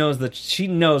she knows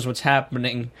what's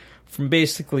happening from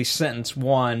basically sentence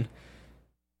one,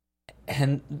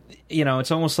 and it's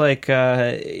almost like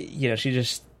she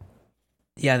just.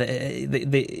 Yeah,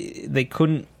 they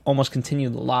couldn't almost continue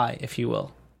the lie, if you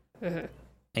will. I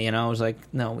was like,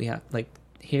 no, we have, like,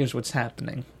 here's what's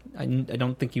happening. I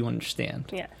don't think you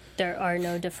understand. Yeah, there are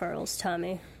no deferrals,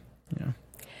 Tommy. Yeah.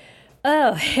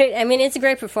 Oh, I mean, it's a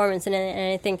great performance, and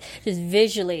I think just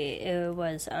visually it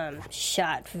was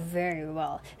shot very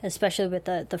well, especially with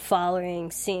the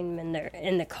following scene when they're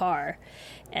in the car.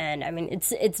 And, I mean,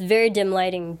 it's very dim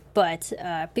lighting, but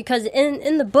because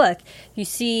in the book, you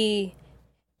see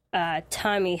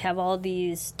Tommy have all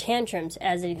these tantrums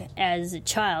as a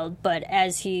child, but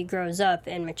as he grows up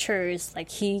and matures, like,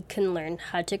 he can learn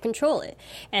how to control it,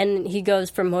 and he goes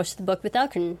for most of the book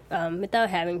without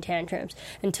having tantrums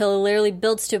until it literally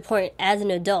builds to a point as an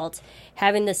adult,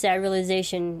 having the sad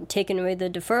realization taken away the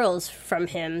deferrals from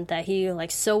him that he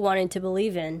so wanted to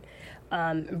believe in,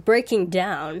 breaking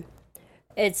down.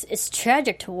 It's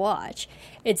tragic to watch.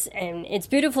 It's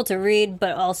beautiful to read,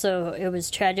 but also it was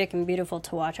tragic and beautiful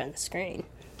to watch on the screen.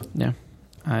 Yeah,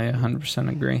 I 100%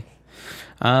 agree.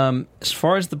 As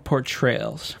far as the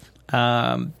portrayals,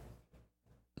 I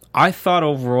thought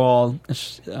overall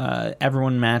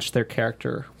everyone matched their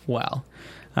character well.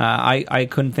 I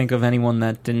couldn't think of anyone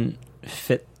that didn't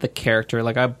fit the character.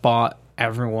 Like, I bought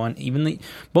everyone, even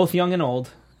both young and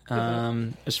old.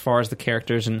 As far as the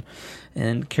characters,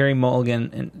 and Carey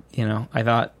Mulligan, and I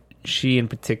thought she in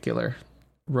particular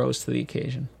rose to the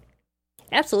occasion.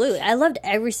 Absolutely, I loved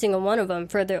every single one of them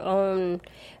for their own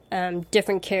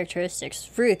different characteristics.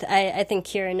 Ruth, I think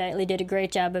Keira Knightley did a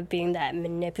great job of being that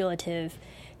manipulative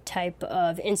type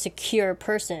of insecure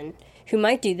person who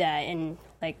might do that and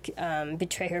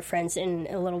betray her friends in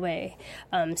a little way,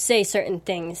 say certain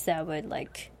things that would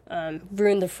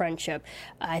ruin the friendship.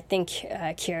 I think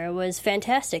Keira was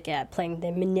fantastic at playing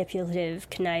the manipulative,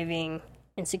 conniving,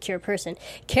 insecure person.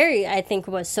 Carrie, I think,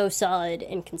 was so solid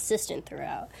and consistent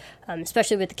throughout,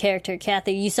 especially with the character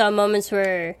Kathy. You saw moments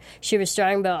where she was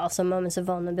strong, but also moments of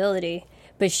vulnerability.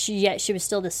 But she was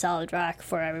still the solid rock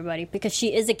for everybody because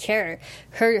she is a carer.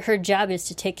 Her job is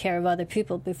to take care of other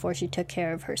people before she took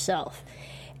care of herself.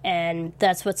 And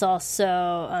that's what's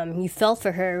also, you felt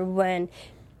for her when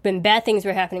bad things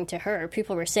were happening to her,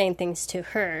 people were saying things to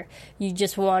her, you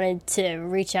just wanted to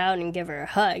reach out and give her a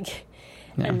hug.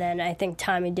 Yeah. And then I think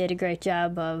Tommy did a great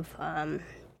job of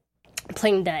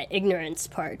playing that ignorance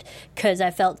part, because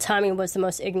I felt Tommy was the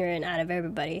most ignorant out of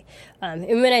everybody. And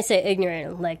when I say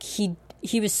ignorant,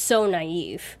 he was so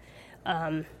naive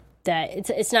that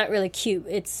it's not really cute.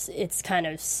 It's kind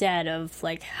of sad of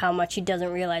how much he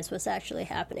doesn't realize what's actually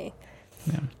happening.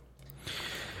 Yeah,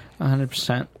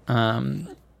 100%.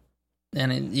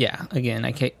 And again,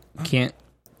 I can't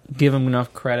give him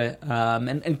enough credit.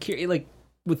 And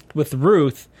with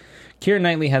Ruth, Keira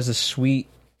Knightley has a sweet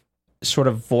sort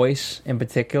of voice in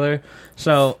particular.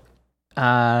 So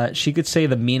she could say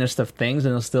the meanest of things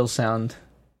and it'll still sound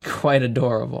quite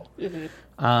adorable.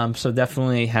 Mm-hmm. So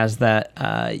definitely has that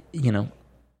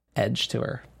edge to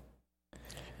her.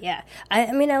 Yeah,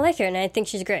 I mean, I like her, and I think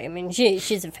she's great. I mean,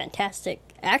 she's a fantastic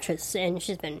actress, and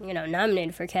she's been,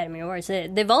 nominated for Academy Awards.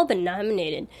 They've all been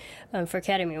nominated for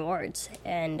Academy Awards,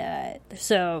 and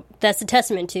so that's a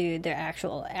testament to their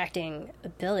actual acting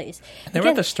abilities. They were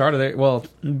at the start of their, well,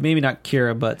 maybe not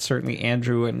Kira, but certainly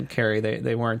Andrew and Carrie.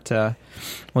 They weren't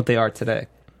what they are today.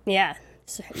 Yeah,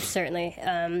 certainly,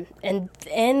 and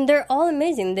they're all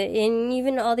amazing. And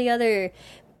even all the other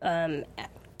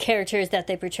characters that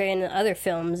they portray in other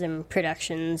films and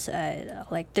productions,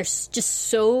 like they're just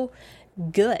so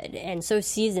good and so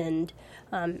seasoned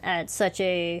at such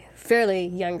a fairly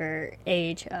younger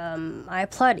age. I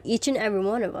applaud each and every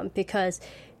one of them, because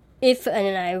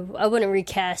I wouldn't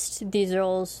recast these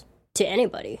roles to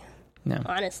anybody,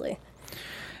 honestly.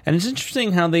 And it's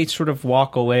interesting how they sort of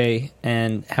walk away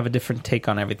and have a different take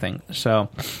on everything. So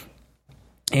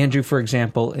Andrew, for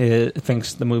example,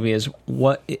 thinks the movie is,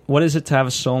 what is it to have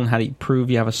a soul, and how do you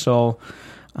prove you have a soul?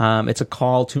 It's a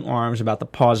call to arms about the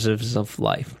positives of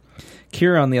life.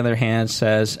 Kira, on the other hand,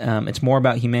 says it's more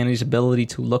about humanity's ability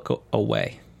to look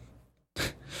away.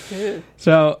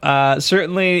 So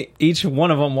certainly each one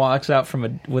of them walks out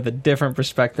with a different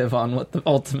perspective on what the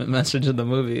ultimate message of the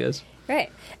movie is.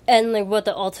 Right. And like what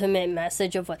the ultimate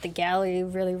message of what the gallery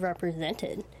really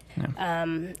represented.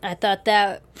 Yeah. I thought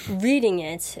that reading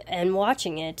it and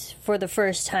watching it for the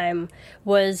first time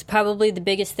was probably the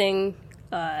biggest thing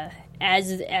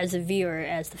as a viewer,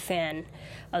 as the fan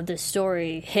of the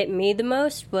story, hit me the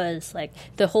most, was like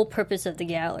the whole purpose of the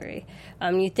gallery.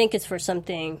 You think it's for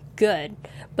something good,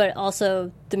 but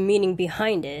also the meaning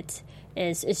behind it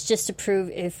is it's just to prove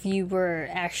if you were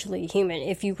actually human,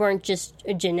 if you weren't just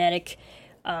a genetic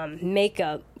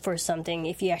makeup for something,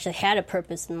 if you actually had a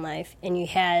purpose in life and you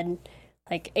had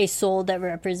like a soul that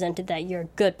represented that you're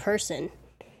a good person.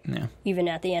 Yeah. Even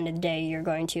at the end of the day, you're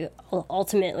going to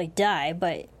ultimately die,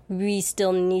 but we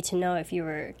still need to know if you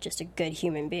were just a good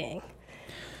human being.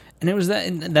 And it was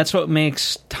that's what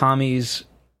makes Tommy's,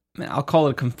 I'll call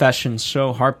it a confession,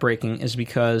 so heartbreaking, is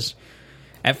because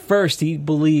at first he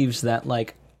believes that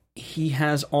like he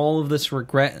has all of this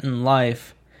regret in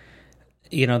life,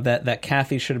 that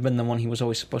Kathy should have been the one he was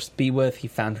always supposed to be with. He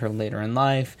found her later in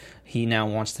life. He now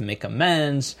wants to make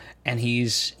amends, and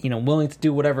he's, willing to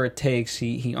do whatever it takes.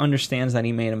 He understands that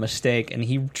he made a mistake, and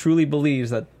he truly believes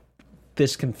that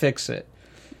this can fix it.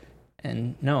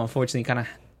 And no, unfortunately,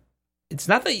 it's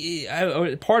not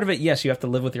that part of it, yes, you have to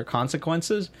live with your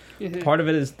consequences. Mm-hmm. Part of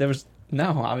it is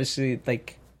obviously,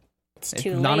 like, it's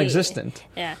too non-existent. Late.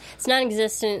 Yeah, it's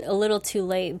non-existent, a little too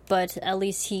late, but at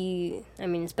least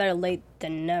it's better late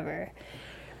than never.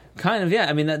 Kind of, yeah.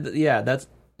 I mean, that's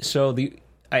so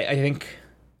I think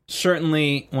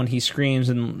certainly when he screams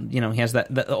and, he has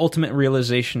the ultimate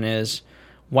realization is,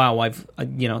 wow, I've,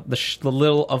 the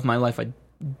little of my life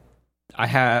I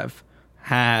have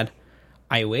had,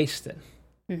 I wasted.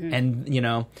 Mm-hmm.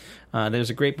 And, there's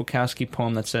a great Bukowski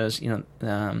poem that says,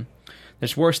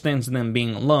 there's worse things than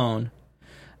being alone,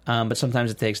 but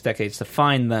sometimes it takes decades to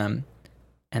find them,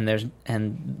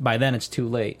 and by then it's too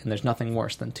late, and there's nothing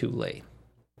worse than too late.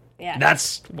 Yeah,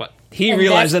 that's what he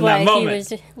realized in that moment.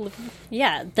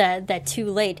 That too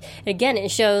late. Again,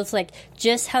 it shows like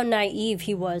just how naive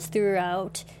he was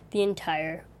throughout the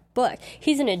entire book.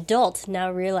 He's an adult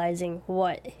now, realizing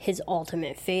what his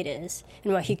ultimate fate is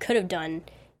and what he could have done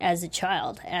as a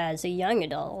child, as a young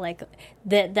adult. Like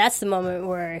that's the moment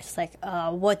where it's like,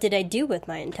 what did I do with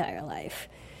my entire life?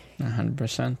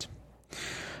 100%.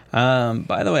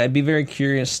 By the way, I'd be very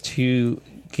curious to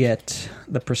get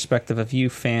the perspective of you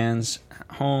fans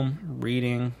at home,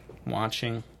 reading,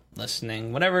 watching,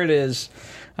 listening, whatever it is.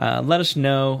 Let us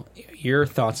know your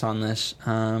thoughts on this,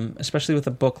 especially with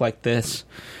a book like this.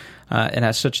 It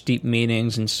has such deep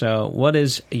meanings, and so what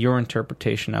is your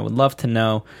interpretation? I would love to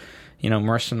know.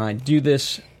 Marissa and I do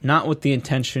this not with the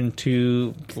intention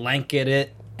to blanket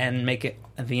it and make it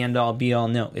the end-all, be-all.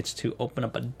 No, it's to open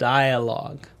up a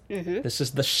dialogue. Mm-hmm. This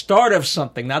is the start of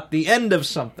something, not the end of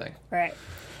something. Right.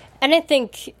 And I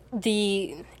think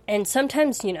and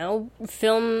sometimes,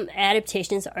 film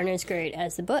adaptations aren't as great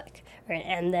as the book. Right?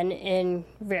 And then in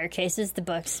rare cases, the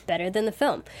book's better than the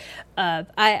film.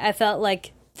 I felt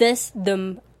like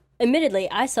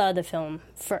admittedly, I saw the film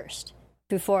first,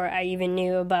 before I even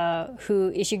knew about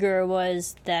who Ishiguro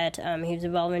was, that he was a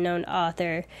well-known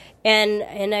author. And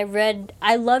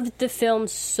I loved the film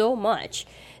so much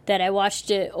that I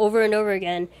watched it over and over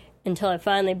again until I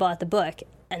finally bought the book.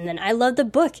 And then I loved the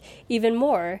book even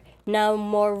more, now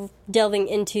more delving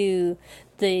into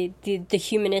the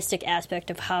humanistic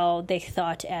aspect of how they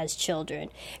thought as children.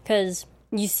 Because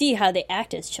you see how they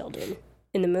act as children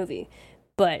in the movie.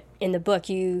 but in the book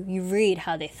you read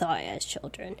how they thought as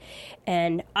children.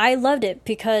 And I loved it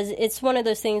because it's one of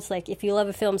those things, like, if you love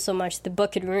a film so much, the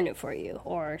book could ruin it for you,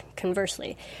 or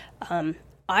conversely.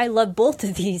 I love both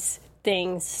of these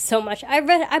things so much.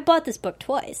 I bought this book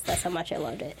twice. That's how much I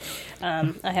loved it.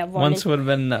 I have one. Once would have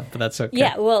been enough, but that's okay.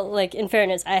 Yeah, well, like, in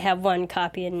fairness, I have one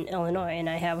copy in Illinois, and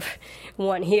I have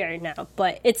one here now.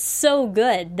 But it's so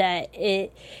good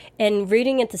and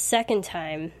reading it the second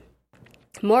time,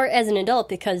 more as an adult,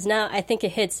 because now I think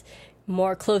it hits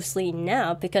more closely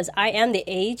now, because I am the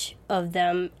age of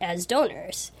them as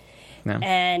donors. No.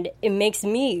 And it makes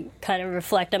me kind of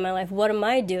reflect on my life. What am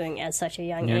I doing at such a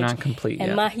young age? You're not complete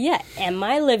yet. Am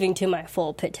I living to my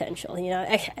full potential? You know,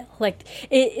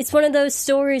 it's one of those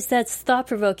stories that's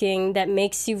thought-provoking, that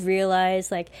makes you realize,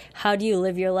 like, how do you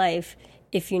live your life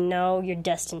if you know you're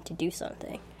destined to do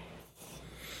something?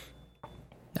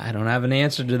 I don't have an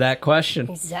answer to that question.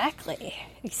 Exactly.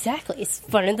 It's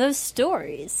one of those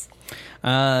stories.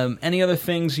 Any other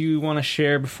things you want to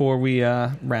share before we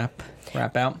wrap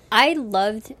out? I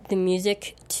loved the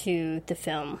music to the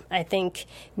film. I think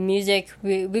music,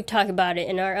 we've talked about it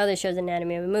in our other shows,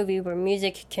 Anatomy of a Movie, where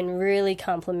music can really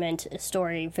complement a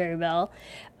story very well.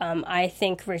 I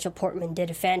think Rachel Portman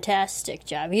did a fantastic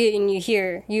job.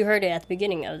 You heard it at the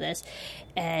beginning of this.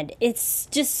 And it's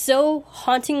just so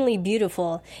hauntingly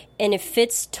beautiful, and it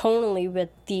fits tonally with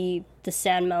the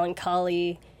sad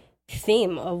melancholy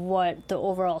theme of what the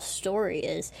overall story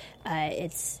is.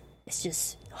 It's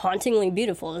just hauntingly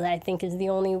beautiful, I think, is the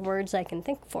only words I can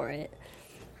think for it.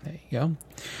 There you go.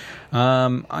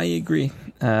 I agree.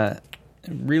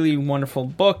 Really wonderful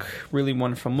book, really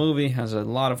wonderful movie, has a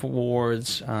lot of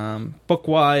awards.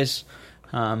 Book-wise,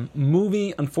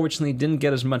 movie, unfortunately, didn't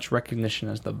get as much recognition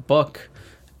as the book.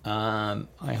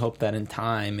 I hope that in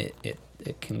time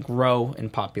it can grow in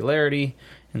popularity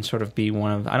and sort of be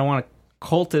one of... I don't want to...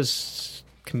 Cult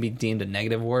can be deemed a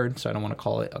negative word, so I don't want to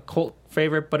call it a cult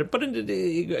favorite, but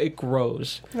it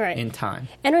grows in time.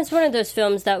 And it was one of those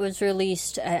films that was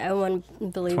released, I want to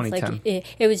believe, 2010. Like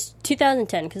it was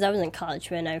 2010, because I was in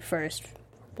college when I first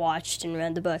watched and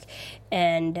read the book,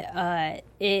 and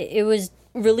it was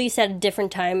released at a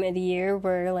different time of the year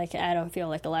where, like, I don't feel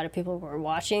like a lot of people were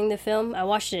watching the film. I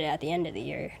watched it at the end of the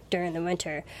year during the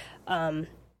winter.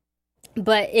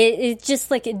 But it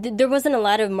just, like, there wasn't a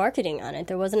lot of marketing on it.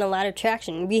 There wasn't a lot of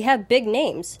traction. We have big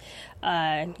names,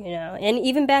 and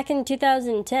even back in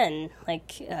 2010, like,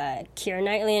 Keira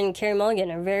Knightley and Carey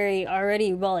Mulligan are very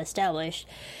already well established,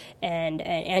 and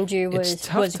Andrew was it's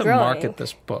tough to growing. market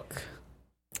this book.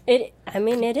 It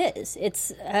is.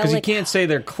 It's because you can't say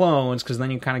they're clones, because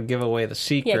then you kind of give away the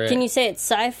secret. Yeah, can you say it's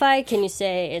sci-fi? Can you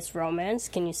say it's romance?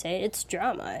 Can you say it's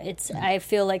drama? I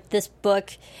feel like this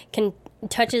book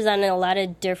touches on a lot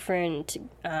of different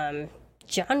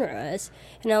genres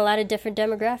and a lot of different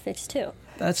demographics too.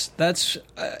 That's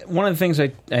one of the things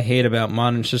I hate about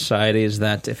modern society, is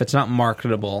that if it's not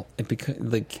marketable,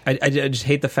 I just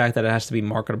hate the fact that it has to be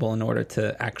marketable in order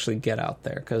to actually get out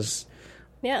there. Because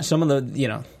some of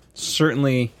the,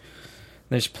 certainly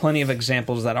there's plenty of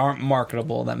examples that aren't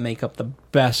marketable that make up the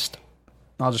best,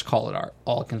 I'll just call it art,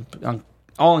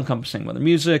 all encompassing, whether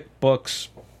music, books,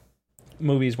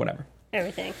 movies, whatever.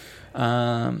 Everything.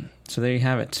 So there you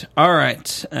have it. All right.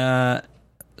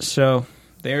 So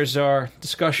there's our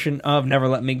discussion of Never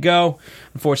Let Me Go.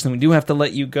 Unfortunately, we do have to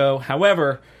let you go.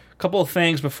 However, a couple of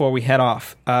things before we head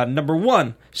off. Number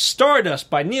one, Stardust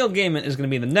by Neil Gaiman is going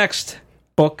to be the next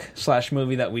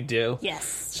book/movie that we do. Yes.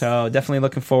 So definitely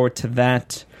looking forward to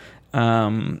that.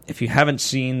 If you haven't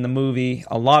seen the movie,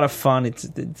 a lot of fun.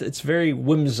 It's very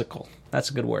whimsical. That's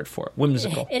a good word for it.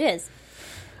 Whimsical. It is.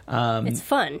 It's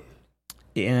fun.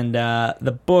 And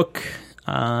the book,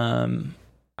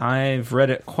 I've read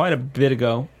it quite a bit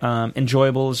ago.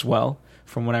 Enjoyable as well,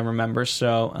 from what I remember.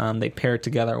 So they pair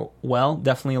together well.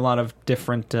 Definitely a lot of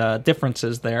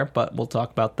differences there, but we'll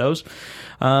talk about those.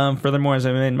 Furthermore, as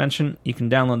I made mention, you can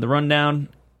download the rundown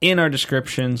in our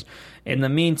descriptions. In the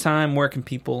meantime, where can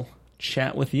people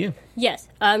chat with you? Yes,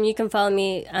 you can follow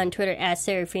me on Twitter at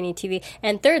SerafiniTV.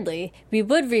 And thirdly, we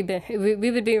would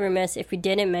be remiss if we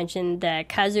didn't mention that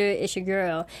Kazuo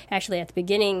Ishiguro, actually at the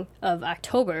beginning of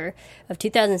October of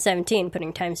 2017,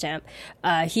 putting timestamp,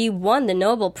 he won the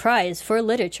Nobel Prize for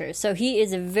Literature. So he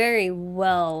is a very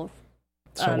well...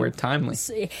 So we're timely.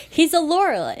 He's a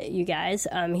laureate, you guys.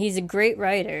 He's a great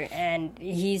writer, and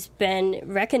he's been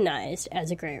recognized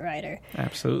as a great writer.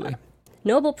 Absolutely.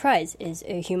 Nobel Prize is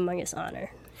a humongous honor.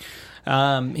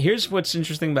 Here's what's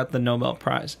interesting about the Nobel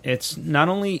Prize. It's not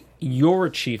only your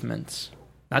achievements.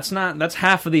 That's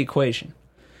half of the equation.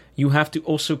 you have to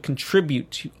also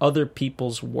contribute to other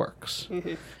people's works.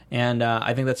 And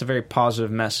I think that's a very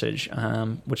positive message,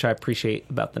 which I appreciate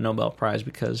about the Nobel Prize,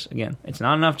 because, again, it's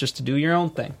not enough just to do your own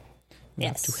thing. You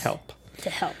have to help. To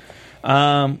help.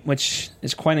 Which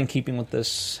is quite in keeping with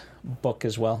this book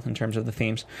as well, in terms of the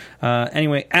themes.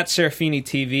 Anyway, at Serafini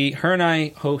TV, her and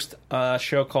I host a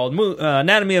show called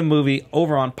Anatomy of a Movie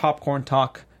over on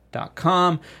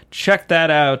popcorntalk.com. Check that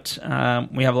out.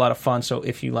 We have a lot of fun, so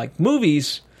if you like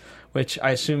movies, which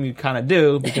I assume you kind of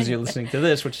do because you're listening to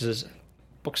this, which is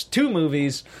books to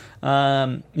movies,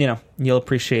 you'll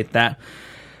appreciate that.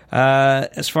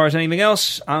 As far as anything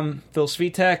else, I'm Phil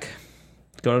Svitek.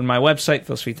 Go to my website,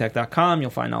 philsvitek.com.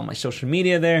 You'll find all my social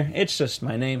media there. It's just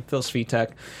my name, Phil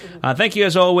Svitek. Thank you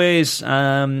as always.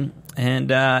 And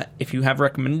if you have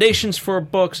recommendations for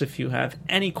books, if you have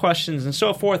any questions and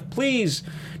so forth, please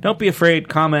don't be afraid.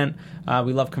 Comment.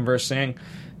 We love conversing.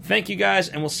 Thank you guys,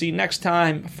 and we'll see you next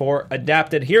time for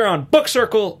Adapted here on Book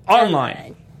Circle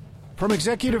Online. From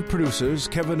executive producers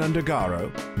Kevin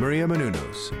Undergaro, Maria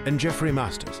Menounos, and Jeffrey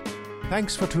Masters,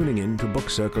 thanks for tuning in to Book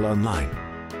Circle Online.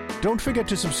 Don't forget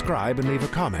to subscribe and leave a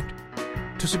comment.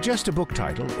 To suggest a book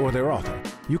title or their author,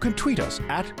 you can tweet us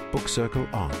at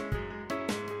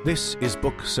BookCircleOn. This is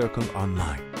Book Circle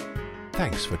Online.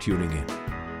 Thanks for tuning in.